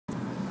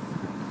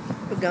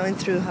We're going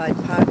through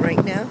Hyde Park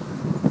right now.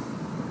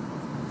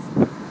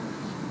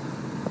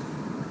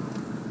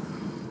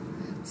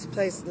 This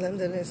place in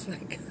London is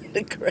like kind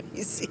of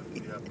crazy.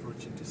 We are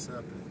approaching the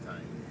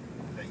Serpentine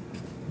Lake.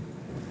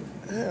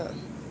 Oh.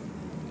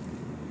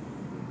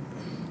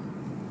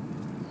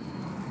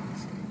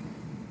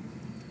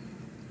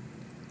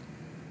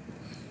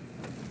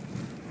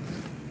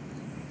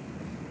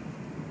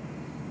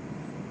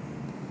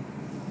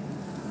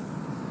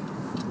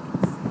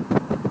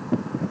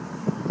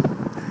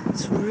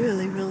 It's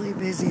really, really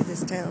busy,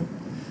 this town.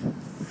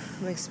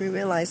 Makes me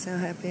realize how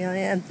happy I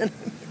am that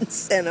I'm in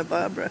Santa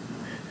Barbara.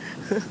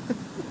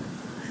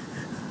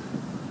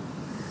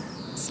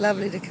 It's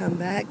lovely to come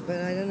back,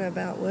 but I don't know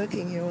about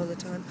working here all the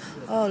time.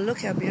 Oh,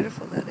 look how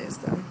beautiful that is,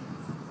 though.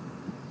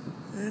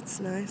 That's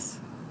nice.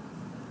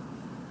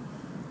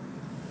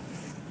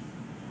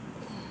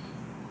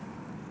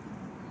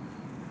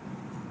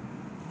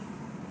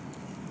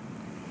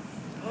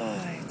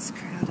 Oh, it's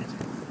crowded.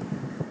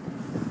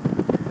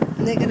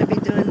 And they're going to be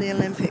doing the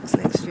Olympics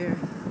next year.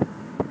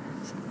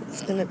 So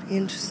it's going to be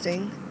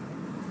interesting.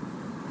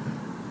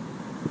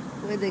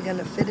 Where they're going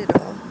to fit it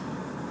all.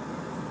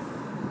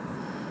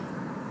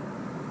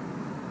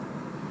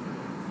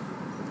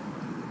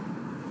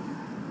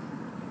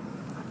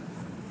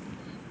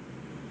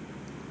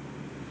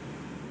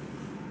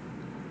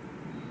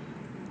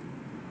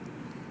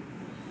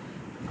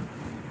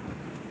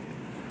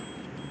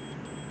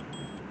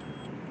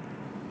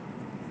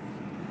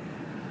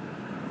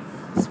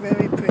 It's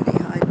very pretty,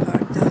 Hyde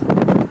Park, though.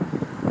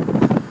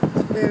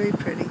 It's very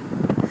pretty.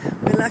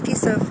 We're lucky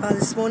so far.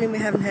 This morning we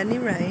haven't had any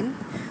rain.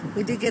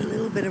 We did get a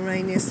little bit of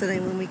rain yesterday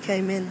when we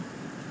came in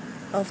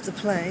off the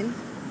plane.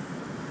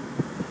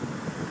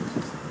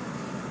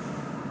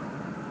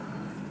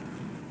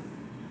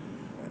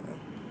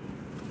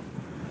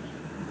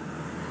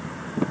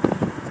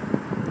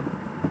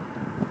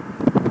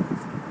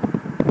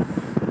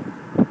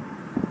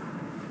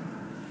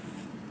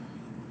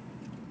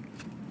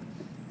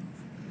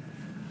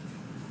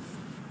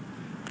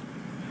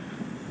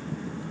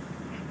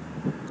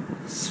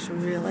 It's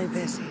really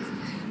busy.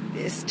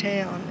 This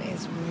town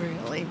is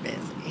really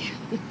busy.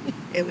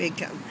 Here we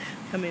come,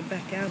 coming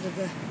back out of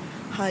the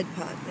Hyde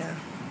Park now.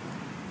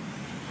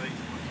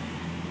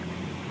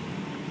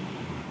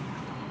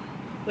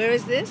 Where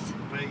is this?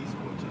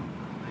 Bayswater.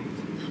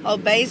 Oh,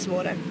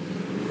 Bayswater.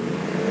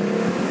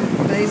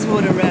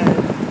 Bayswater Road.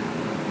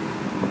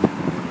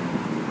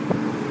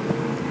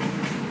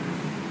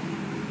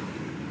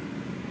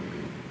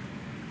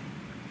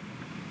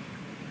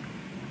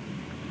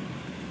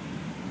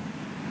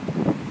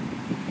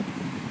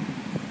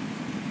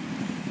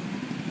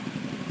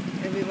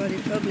 Everybody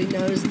probably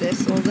knows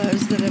this, all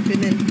those that have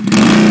been in England.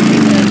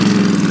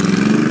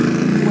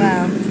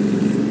 Wow.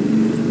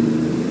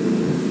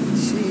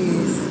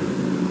 Jeez.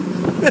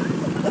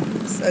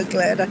 I'm so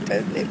glad I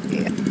don't live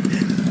here.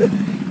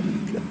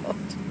 God.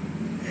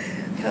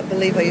 Can't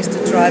believe I used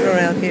to drive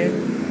around here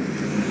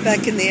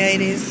back in the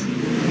 80s.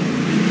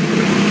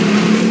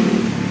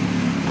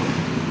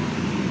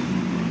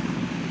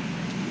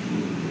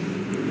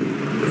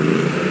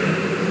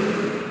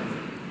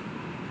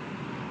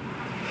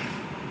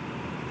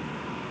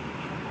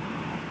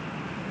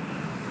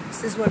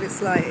 This is what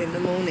it's like in the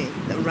morning,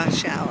 the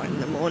rush hour in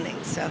the morning.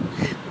 So,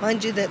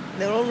 mind you that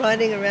they're all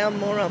riding around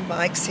more on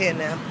bikes here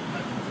now.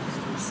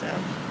 So,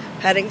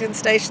 Paddington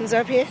Station's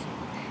up here?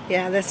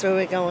 Yeah, that's where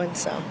we're going,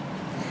 so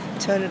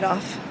turn it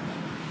off.